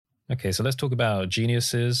Okay, so let's talk about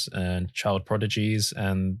geniuses and child prodigies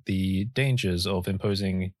and the dangers of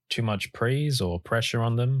imposing too much praise or pressure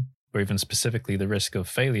on them, or even specifically the risk of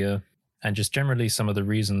failure, and just generally some of the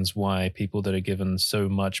reasons why people that are given so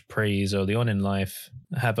much praise early on in life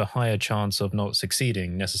have a higher chance of not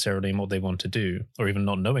succeeding necessarily in what they want to do, or even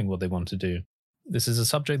not knowing what they want to do. This is a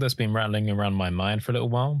subject that's been rattling around my mind for a little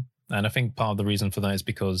while, and I think part of the reason for that is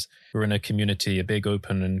because we're in a community, a big,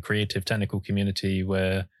 open, and creative technical community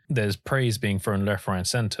where there's praise being thrown left, right, and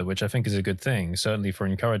center, which I think is a good thing, certainly for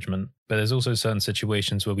encouragement. But there's also certain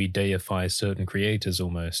situations where we deify certain creators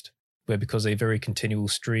almost, where because a very continual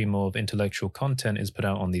stream of intellectual content is put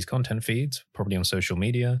out on these content feeds, probably on social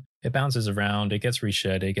media, it bounces around, it gets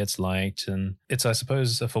reshared, it gets liked, and it's, I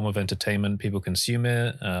suppose, a form of entertainment. People consume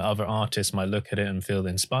it. Other artists might look at it and feel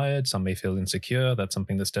inspired. Some may feel insecure. That's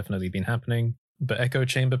something that's definitely been happening. But echo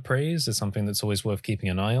chamber praise is something that's always worth keeping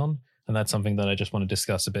an eye on, and that's something that I just want to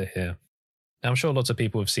discuss a bit here. Now, I'm sure lots of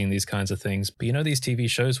people have seen these kinds of things, but you know these TV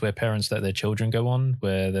shows where parents let their children go on,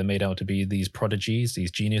 where they're made out to be these prodigies,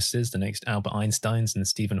 these geniuses, the next Albert Einsteins and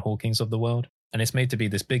Stephen Hawkings of the world? And it's made to be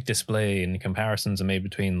this big display, and comparisons are made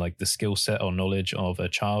between like the skill set or knowledge of a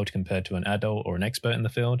child compared to an adult or an expert in the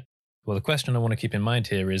field. Well, the question I want to keep in mind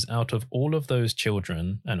here is, out of all of those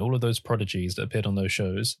children and all of those prodigies that appeared on those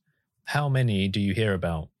shows, how many do you hear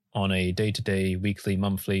about on a day-to-day, weekly,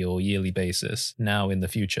 monthly, or yearly basis now in the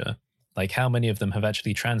future? Like, how many of them have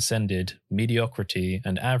actually transcended mediocrity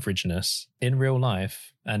and averageness in real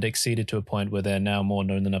life and exceeded to a point where they're now more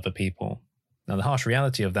known than other people? Now, the harsh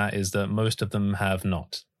reality of that is that most of them have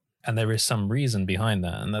not. And there is some reason behind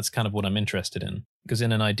that, and that's kind of what I'm interested in. Because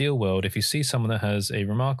in an ideal world, if you see someone that has a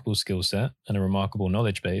remarkable skill set and a remarkable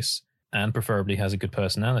knowledge base, and preferably has a good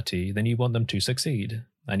personality, then you want them to succeed,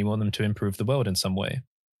 and you want them to improve the world in some way.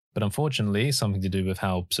 But unfortunately, something to do with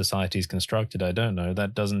how society is constructed, I don't know,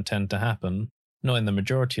 that doesn't tend to happen. Not in the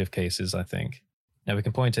majority of cases, I think. Now, we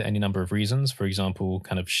can point to any number of reasons, for example,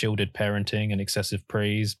 kind of shielded parenting and excessive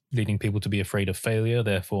praise, leading people to be afraid of failure,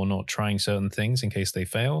 therefore not trying certain things in case they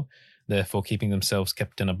fail, therefore keeping themselves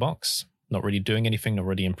kept in a box, not really doing anything, not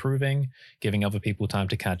really improving, giving other people time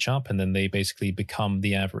to catch up, and then they basically become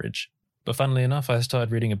the average. But funnily enough, I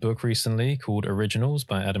started reading a book recently called Originals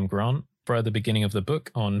by Adam Grant. Right at the beginning of the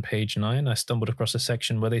book, on page 9, I stumbled across a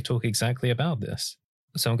section where they talk exactly about this.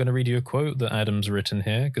 So I'm going to read you a quote that Adam's written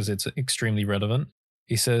here because it's extremely relevant.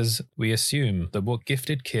 He says, "We assume that what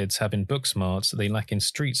gifted kids have in book smarts they lack in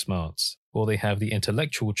street smarts, or they have the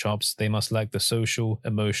intellectual chops they must lack the social,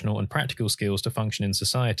 emotional, and practical skills to function in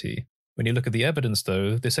society. When you look at the evidence,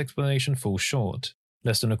 though, this explanation falls short.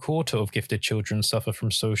 Less than a quarter of gifted children suffer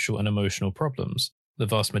from social and emotional problems. The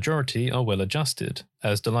vast majority are well adjusted,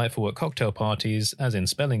 as delightful at cocktail parties as in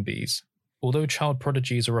spelling bees. Although child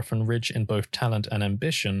prodigies are often rich in both talent and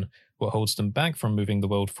ambition, what holds them back from moving the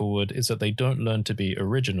world forward is that they don't learn to be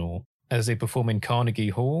original. As they perform in Carnegie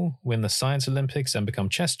Hall, win the Science Olympics, and become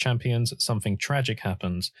chess champions, something tragic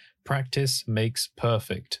happens. Practice makes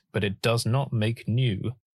perfect, but it does not make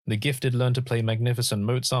new. The gifted learn to play magnificent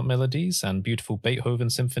Mozart melodies and beautiful Beethoven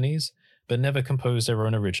symphonies, but never compose their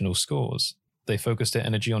own original scores. They focus their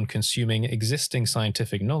energy on consuming existing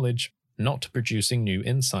scientific knowledge, not producing new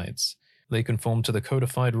insights. They conform to the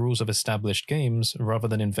codified rules of established games rather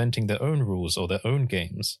than inventing their own rules or their own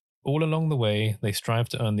games. All along the way, they strive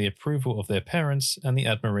to earn the approval of their parents and the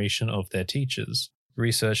admiration of their teachers.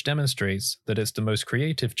 Research demonstrates that it's the most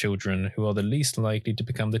creative children who are the least likely to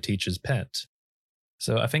become the teacher's pet."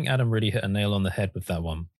 So I think Adam really hit a nail on the head with that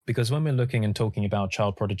one. Because when we're looking and talking about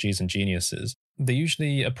child prodigies and geniuses, they're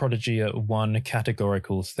usually a prodigy at one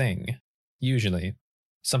categorical thing. Usually.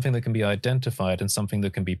 Something that can be identified and something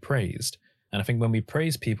that can be praised. And I think when we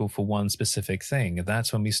praise people for one specific thing,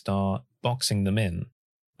 that's when we start boxing them in.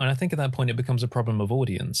 And I think at that point it becomes a problem of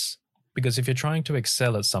audience. Because if you're trying to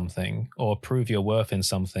excel at something or prove your worth in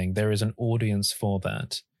something, there is an audience for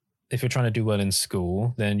that. If you're trying to do well in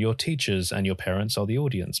school, then your teachers and your parents are the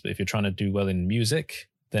audience. But if you're trying to do well in music,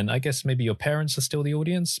 then I guess maybe your parents are still the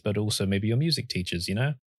audience, but also maybe your music teachers, you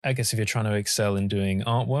know? I guess if you're trying to excel in doing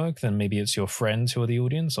artwork, then maybe it's your friends who are the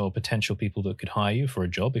audience or potential people that could hire you for a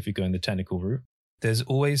job if you're going the technical route. There's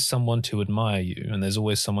always someone to admire you, and there's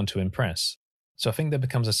always someone to impress. So I think there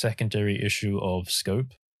becomes a secondary issue of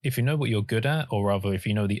scope. If you know what you're good at, or rather if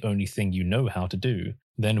you know the only thing you know how to do,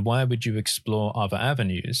 then why would you explore other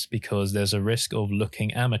avenues? Because there's a risk of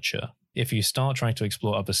looking amateur. If you start trying to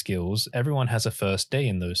explore other skills, everyone has a first day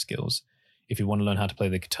in those skills. If you want to learn how to play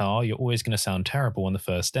the guitar, you're always going to sound terrible on the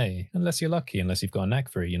first day, unless you're lucky, unless you've got a knack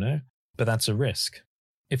for it, you know? But that's a risk.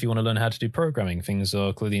 If you want to learn how to do programming, things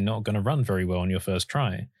are clearly not going to run very well on your first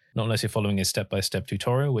try. not unless you're following a step-by-step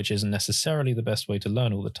tutorial, which isn't necessarily the best way to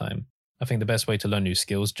learn all the time. I think the best way to learn new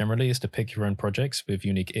skills generally is to pick your own projects with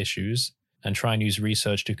unique issues and try and use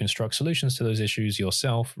research to construct solutions to those issues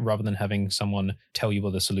yourself rather than having someone tell you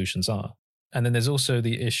what the solutions are. And then there's also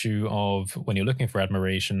the issue of, when you're looking for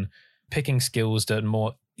admiration, picking skills that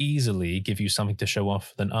more easily give you something to show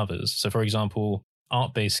off than others. So for example,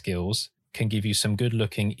 art-based skills can give you some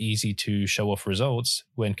good-looking, easy-to-show-off results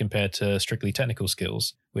when compared to strictly technical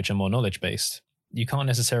skills, which are more knowledge-based. You can't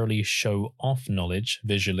necessarily show off knowledge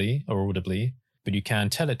visually or audibly, but you can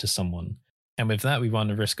tell it to someone. And with that, we run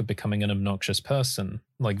the risk of becoming an obnoxious person.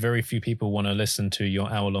 Like, very few people want to listen to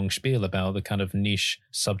your hour-long spiel about the kind of niche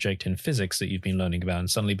subject in physics that you've been learning about and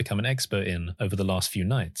suddenly become an expert in over the last few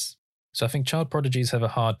nights. So I think child prodigies have a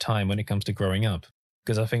hard time when it comes to growing up,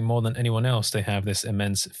 because I think more than anyone else, they have this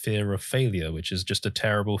immense fear of failure, which is just a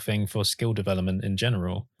terrible thing for skill development in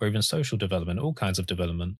general, or even social development, all kinds of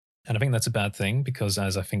development. And I think that's a bad thing because,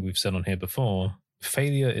 as I think we've said on here before,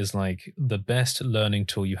 failure is like the best learning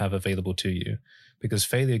tool you have available to you, because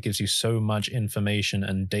failure gives you so much information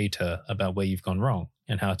and data about where you've gone wrong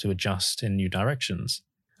and how to adjust in new directions.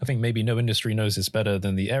 I think maybe no industry knows this better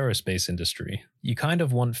than the aerospace industry. You kind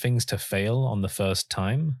of want things to fail on the first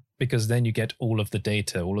time, because then you get all of the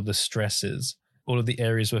data, all of the stresses, all of the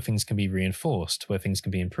areas where things can be reinforced, where things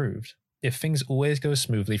can be improved. If things always go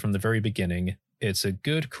smoothly from the very beginning, it's a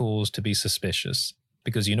good cause to be suspicious,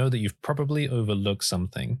 because you know that you've probably overlooked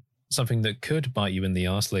something that could bite you in the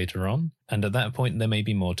arse later on, and at that point there may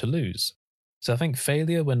be more to lose. So I think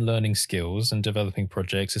failure when learning skills and developing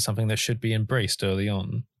projects is something that should be embraced early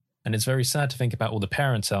on. And it's very sad to think about all the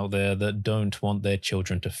parents out there that don't want their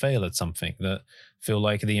children to fail at something, that feel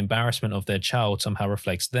like the embarrassment of their child somehow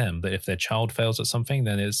reflects them, that if their child fails at something,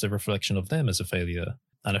 then it's a reflection of them as a failure.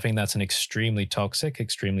 And I think that's an extremely toxic,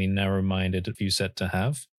 extremely narrow-minded view set to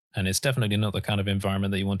have, and it's definitely not the kind of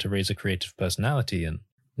environment that you want to raise a creative personality in.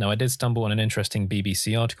 Now, I did stumble on an interesting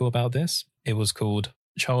BBC article about this. It was called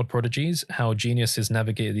Child Prodigies, How Geniuses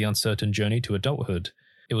Navigate the Uncertain Journey to Adulthood.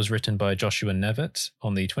 It was written by Joshua Nevitt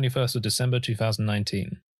on the 21st of December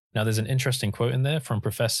 2019. Now, there's an interesting quote in there from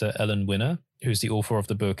Professor Ellen Winner, who's the author of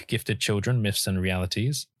the book Gifted Children, Myths and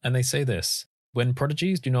Realities, and they say this: when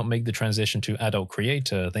prodigies do not make the transition to adult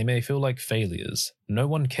creator, they may feel like failures. No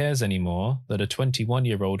one cares anymore that a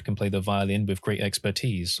 21-year-old can play the violin with great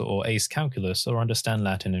expertise, or ace calculus, or understand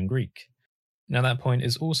Latin and Greek. Now, that point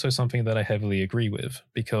is also something that I heavily agree with,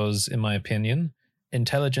 because, in my opinion,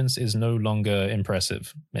 intelligence is no longer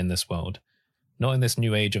impressive in this world. Not in this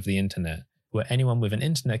new age of the internet, where anyone with an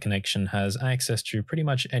internet connection has access to pretty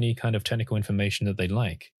much any kind of technical information that they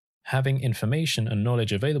like. Having information and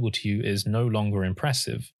knowledge available to you is no longer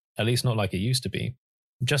impressive, at least not like it used to be.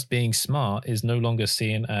 Just being smart is no longer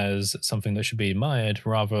seen as something that should be admired,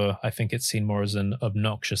 rather I think it's seen more as an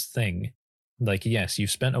obnoxious thing. Like, yes,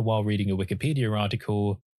 you've spent a while reading a Wikipedia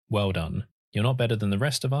article, well done. You're not better than the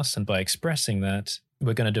rest of us, and by expressing that,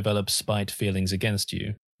 we're going to develop spite feelings against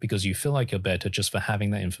you, because you feel like you're better just for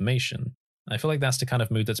having that information. I feel like that's the kind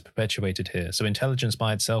of mood that's perpetuated here, so intelligence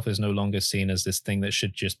by itself is no longer seen as this thing that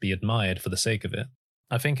should just be admired for the sake of it.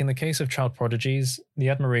 I think in the case of child prodigies, the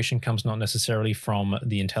admiration comes not necessarily from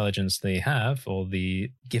the intelligence they have, or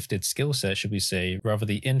the gifted skill set, should we say, rather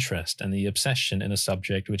the interest and the obsession in a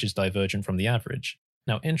subject which is divergent from the average.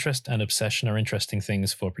 Now, interest and obsession are interesting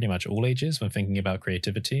things for pretty much all ages when thinking about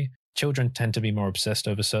creativity. Children tend to be more obsessed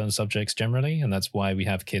over certain subjects generally, and that's why we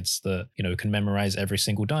have kids that, can memorize every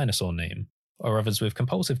single dinosaur name, or others with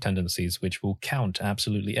compulsive tendencies which will count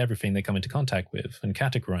absolutely everything they come into contact with and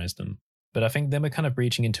categorize them. But I think then we're kind of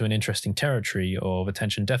breaching into an interesting territory of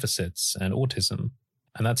attention deficits and autism,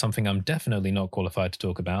 and that's something I'm definitely not qualified to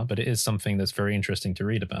talk about, but it is something that's very interesting to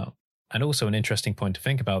read about. And also an interesting point to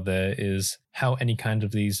think about there is how any kind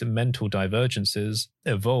of these mental divergences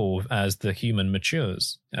evolve as the human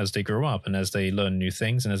matures, as they grow up and as they learn new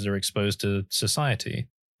things and as they're exposed to society,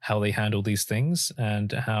 how they handle these things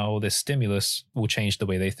and how this stimulus will change the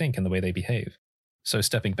way they think and the way they behave. So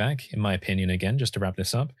stepping back, in my opinion again, just to wrap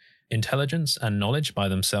this up, intelligence and knowledge by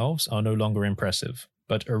themselves are no longer impressive,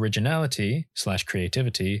 but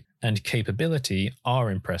originality/creativity and capability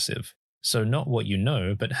are impressive. So not what you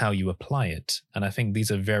know, but how you apply it. And I think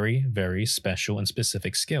these are very, very special and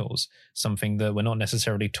specific skills, something that we're not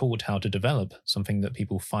necessarily taught how to develop, something that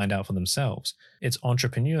people find out for themselves. It's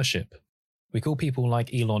entrepreneurship. We call people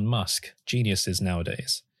like Elon Musk geniuses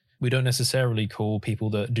nowadays. We don't necessarily call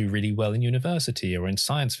people that do really well in university or in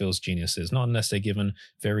science fields geniuses, not unless they're given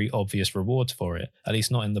very obvious rewards for it, at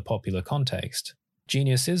least not in the popular context.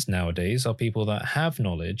 Geniuses nowadays are people that have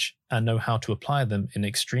knowledge and know how to apply them in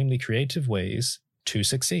extremely creative ways to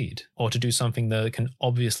succeed or to do something that can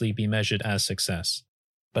obviously be measured as success.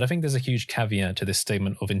 But I think there's a huge caveat to this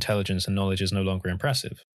statement of intelligence and knowledge is no longer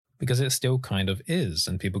impressive, because it still kind of is,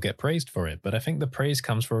 and people get praised for it. But I think the praise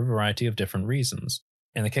comes for a variety of different reasons.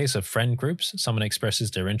 In the case of friend groups, someone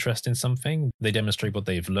expresses their interest in something, they demonstrate what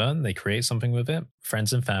they've learned, they create something with it.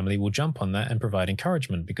 Friends and family will jump on that and provide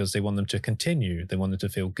encouragement because they want them to continue, they want them to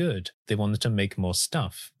feel good, they want them to make more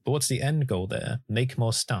stuff. But what's the end goal there? Make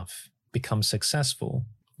more stuff, become successful,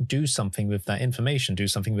 do something with that information, do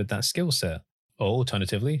something with that skill set. Or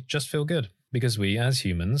alternatively, just feel good. Because we as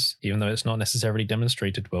humans, even though it's not necessarily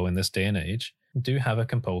demonstrated well in this day and age, do have a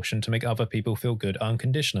compulsion to make other people feel good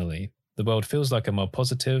unconditionally. The world feels like a more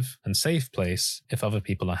positive and safe place if other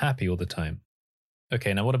people are happy all the time.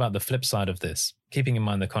 Okay, now what about the flip side of this? Keeping in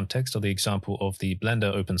mind the context or the example of the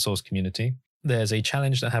Blender open source community, there's a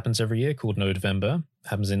challenge that happens every year called Nodevember. It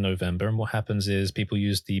happens in November, and what happens is people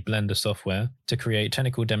use the Blender software to create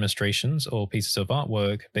technical demonstrations or pieces of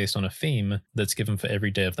artwork based on a theme that's given for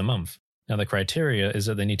every day of the month. Now, the criteria is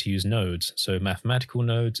that they need to use nodes, so mathematical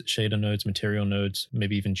nodes, shader nodes, material nodes,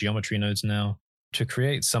 maybe even geometry nodes now, to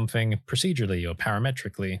create something procedurally or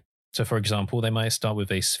parametrically. So for example, they might start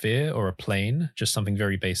with a sphere or a plane, just something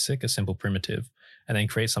very basic, a simple primitive, and then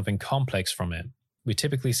create something complex from it. We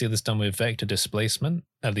typically see this done with vector displacement,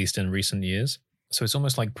 at least in recent years. So it's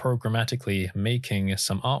almost like programmatically making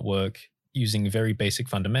some artwork using very basic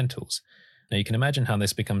fundamentals. Now you can imagine how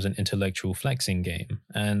this becomes an intellectual flexing game,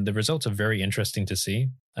 and the results are very interesting to see.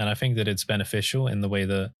 And I think that it's beneficial in the way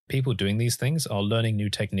that people doing these things are learning new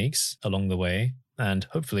techniques along the way, and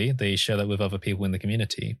hopefully they share that with other people in the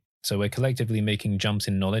community. So we're collectively making jumps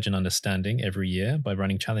in knowledge and understanding every year by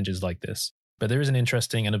running challenges like this. But there is an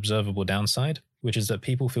interesting and observable downside, which is that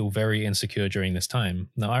people feel very insecure during this time.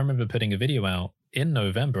 Now I remember putting a video out in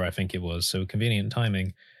November, I think it was, so convenient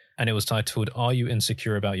timing, and it was titled, "Are You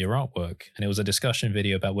Insecure About Your Artwork?" And it was a discussion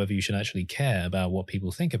video about whether you should actually care about what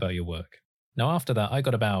people think about your work. Now after that, I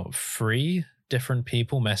got about 3 different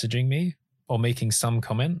people messaging me or making some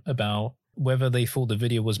comment about whether they thought the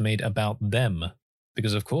video was made about them.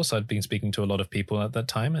 Because of course I'd been speaking to a lot of people at that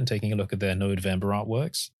time and taking a look at their Nodevember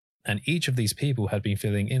artworks. And each of these people had been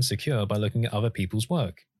feeling insecure by looking at other people's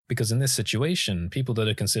work. Because in this situation, people that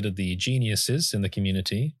are considered the geniuses in the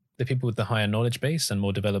community, the people with the higher knowledge base and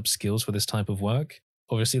more developed skills for this type of work,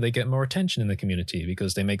 obviously they get more attention in the community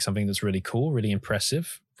because they make something that's really cool, really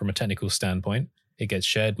impressive from a technical standpoint. It gets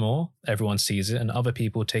shared more, everyone sees it, and other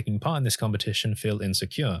people taking part in this competition feel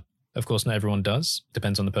insecure. Of course, not everyone does,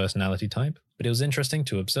 depends on the personality type, but it was interesting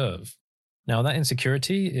to observe. Now, that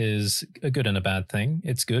insecurity is a good and a bad thing.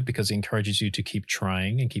 It's good because it encourages you to keep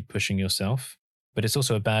trying and keep pushing yourself. But it's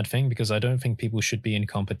also a bad thing because I don't think people should be in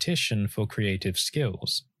competition for creative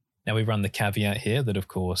skills. Now, we run the caveat here that, of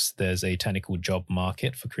course, there's a technical job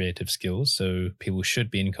market for creative skills, so people should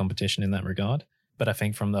be in competition in that regard. But I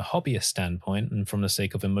think from the hobbyist standpoint and from the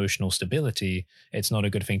sake of emotional stability, it's not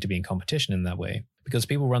a good thing to be in competition in that way. Because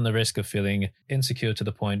people run the risk of feeling insecure to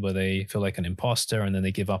the point where they feel like an imposter and then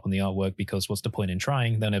they give up on the artwork because what's the point in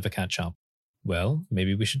trying? They'll never catch up. Well,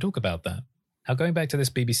 maybe we should talk about that. Now, going back to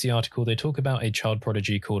this BBC article, they talk about a child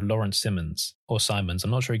prodigy called Lawrence Simmons, or Simons.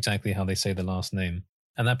 I'm not sure exactly how they say the last name.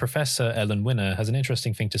 And that Professor Ellen Winner has an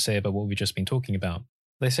interesting thing to say about what we've just been talking about.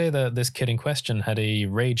 They say that this kid in question had a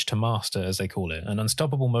rage to master, as they call it, an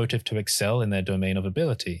unstoppable motive to excel in their domain of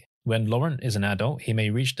ability. When Laurent is an adult, he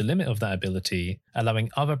may reach the limit of that ability,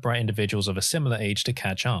 allowing other bright individuals of a similar age to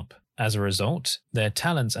catch up. As a result, their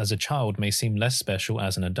talents as a child may seem less special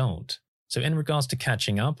as an adult. So in regards to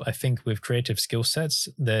catching up, I think with creative skill sets,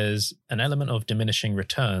 there's an element of diminishing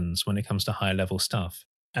returns when it comes to high level stuff.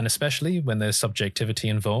 And especially when there's subjectivity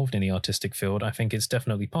involved in the artistic field, I think it's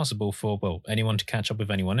definitely possible for, well, anyone to catch up with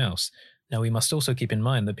anyone else. Now, we must also keep in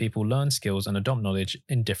mind that people learn skills and adopt knowledge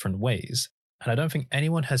in different ways. And I don't think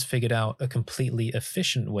anyone has figured out a completely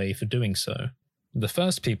efficient way for doing so. The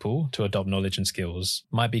first people to adopt knowledge and skills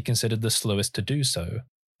might be considered the slowest to do so.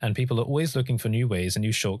 And people are always looking for new ways and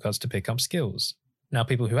new shortcuts to pick up skills. Now,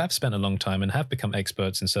 people who have spent a long time and have become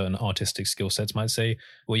experts in certain artistic skill sets might say,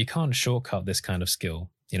 well, you can't shortcut this kind of skill.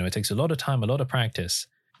 It takes a lot of time, a lot of practice.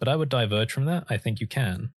 But I would diverge from that. I think you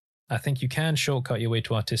can. I think you can shortcut your way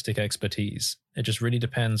to artistic expertise. It just really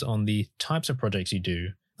depends on the types of projects you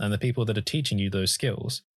do and the people that are teaching you those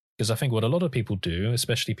skills. Because I think what a lot of people do,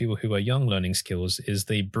 especially people who are young learning skills, is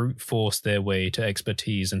they brute force their way to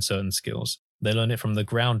expertise in certain skills. They learn it from the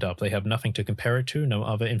ground up. They have nothing to compare it to, no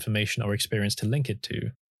other information or experience to link it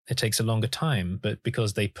to. It takes a longer time, but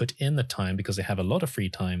because they put in the time, because they have a lot of free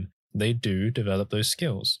time, they do develop those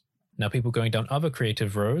skills. Now, people going down other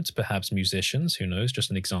creative roads, perhaps musicians, who knows, just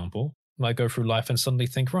an example, might go through life and suddenly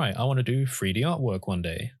think, right, I want to do 3D artwork one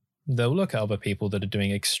day. They'll look at other people that are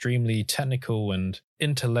doing extremely technical and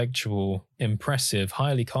intellectual, impressive,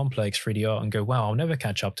 highly complex 3D art and go, wow, I'll never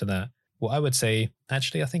catch up to that. Well, I would say,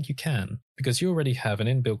 actually, I think you can, because you already have an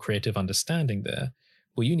inbuilt creative understanding there.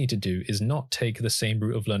 What you need to do is not take the same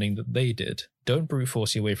route of learning that they did. Don't brute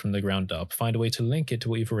force your way from the ground up. Find a way to link it to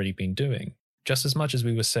what you've already been doing. Just as much as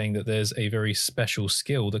we were saying that there's a very special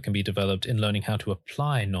skill that can be developed in learning how to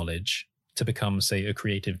apply knowledge to become, say, a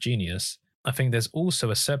creative genius, I think there's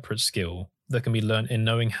also a separate skill that can be learned in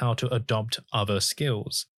knowing how to adopt other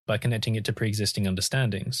skills by connecting it to pre-existing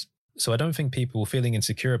understandings. So I don't think people feeling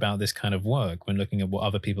insecure about this kind of work when looking at what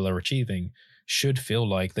other people are achieving should feel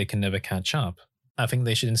like they can never catch up. I think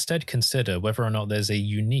they should instead consider whether or not there's a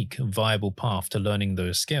unique, viable path to learning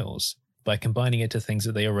those skills by combining it to things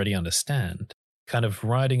that they already understand, kind of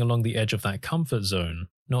riding along the edge of that comfort zone,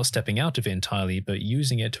 not stepping out of it entirely, but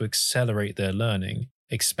using it to accelerate their learning,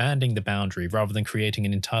 expanding the boundary rather than creating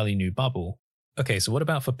an entirely new bubble. Okay, so what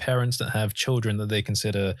about for parents that have children that they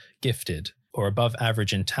consider gifted or above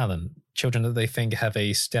average in talent, children that they think have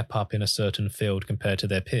a step up in a certain field compared to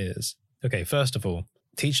their peers? Okay, first of all,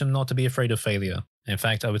 teach them not to be afraid of failure. In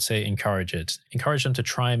fact, I would say encourage it. Encourage them to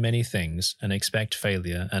try many things and expect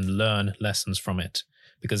failure and learn lessons from it.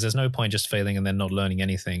 Because there's no point just failing and then not learning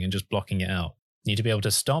anything and just blocking it out. You need to be able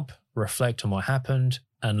to stop, reflect on what happened,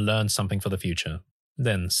 and learn something for the future.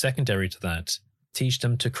 Then, secondary to that, teach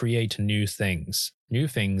them to create new things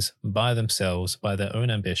by themselves, by their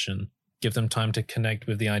own ambition. Give them time to connect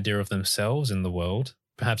with the idea of themselves in the world,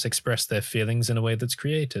 perhaps express their feelings in a way that's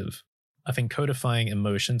creative. I think codifying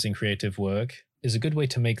emotions in creative work is a good way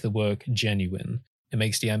to make the work genuine. It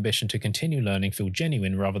makes the ambition to continue learning feel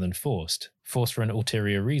genuine rather than forced for an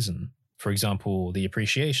ulterior reason. For example, the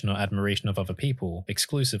appreciation or admiration of other people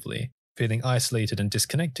exclusively, feeling isolated and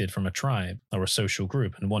disconnected from a tribe or a social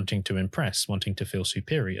group and wanting to impress, wanting to feel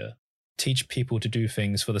superior. Teach people to do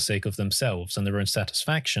things for the sake of themselves and their own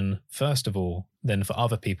satisfaction, first of all, then for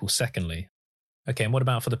other people, secondly. Okay, and what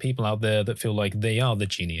about for the people out there that feel like they are the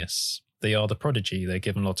genius? They are the prodigy, they're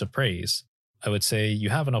given lots of praise. I would say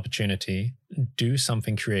you have an opportunity, do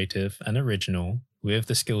something creative and original with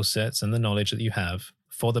the skill sets and the knowledge that you have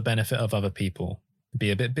for the benefit of other people.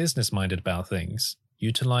 Be a bit business-minded about things.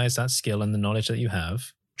 Utilize that skill and the knowledge that you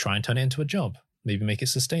have. Try and turn it into a job. Maybe make it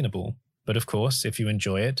sustainable. But of course, if you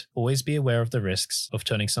enjoy it, always be aware of the risks of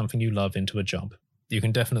turning something you love into a job. You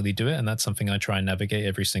can definitely do it, and that's something I try and navigate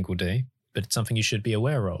every single day. But it's something you should be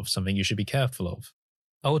aware of, something you should be careful of.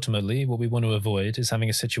 Ultimately, what we want to avoid is having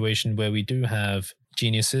a situation where we do have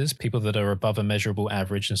geniuses, people that are above a measurable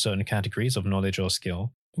average in certain categories of knowledge or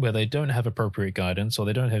skill, where they don't have appropriate guidance or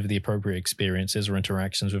they don't have the appropriate experiences or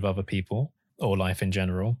interactions with other people or life in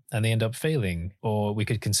general, and they end up failing. Or we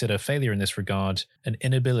could consider failure in this regard an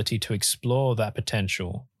inability to explore that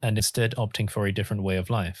potential and instead opting for a different way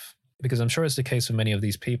of life. Because I'm sure it's the case for many of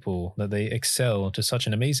these people that they excel to such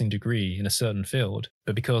an amazing degree in a certain field,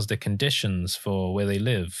 but because the conditions for where they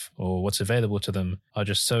live or what's available to them are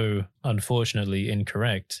just so unfortunately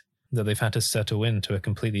incorrect that they've had to settle into a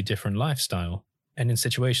completely different lifestyle. And in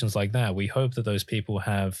situations like that, we hope that those people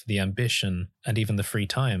have the ambition and even the free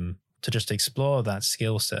time to just explore that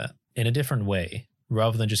skill set in a different way,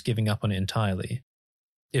 rather than just giving up on it entirely.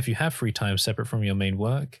 If you have free time separate from your main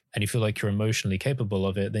work and you feel like you're emotionally capable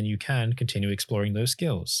of it, then you can continue exploring those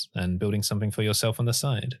skills and building something for yourself on the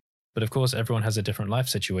side. But of course, everyone has a different life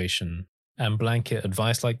situation, and blanket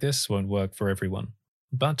advice like this won't work for everyone.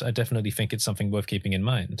 But I definitely think it's something worth keeping in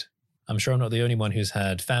mind. I'm sure I'm not the only one who's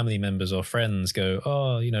had family members or friends go,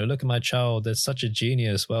 oh, look at my child, they're such a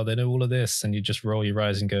genius, well, they know all of this, and you just roll your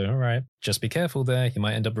eyes and go, all right, just be careful there, you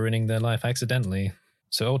might end up ruining their life accidentally.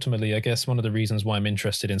 So ultimately, I guess one of the reasons why I'm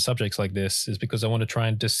interested in subjects like this is because I want to try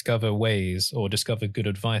and discover ways or discover good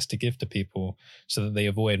advice to give to people so that they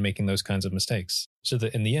avoid making those kinds of mistakes. So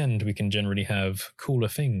that in the end, we can generally have cooler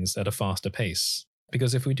things at a faster pace.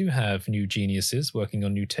 Because if we do have new geniuses working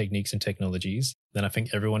on new techniques and technologies, then I think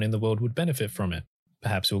everyone in the world would benefit from it.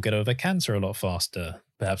 Perhaps we'll get over cancer a lot faster.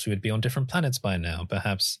 Perhaps we would be on different planets by now.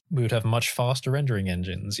 Perhaps we would have much faster rendering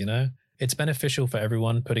engines, It's beneficial for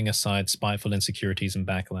everyone, putting aside spiteful insecurities and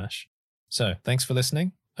backlash. So, thanks for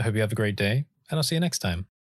listening. I hope you have a great day, and I'll see you next time.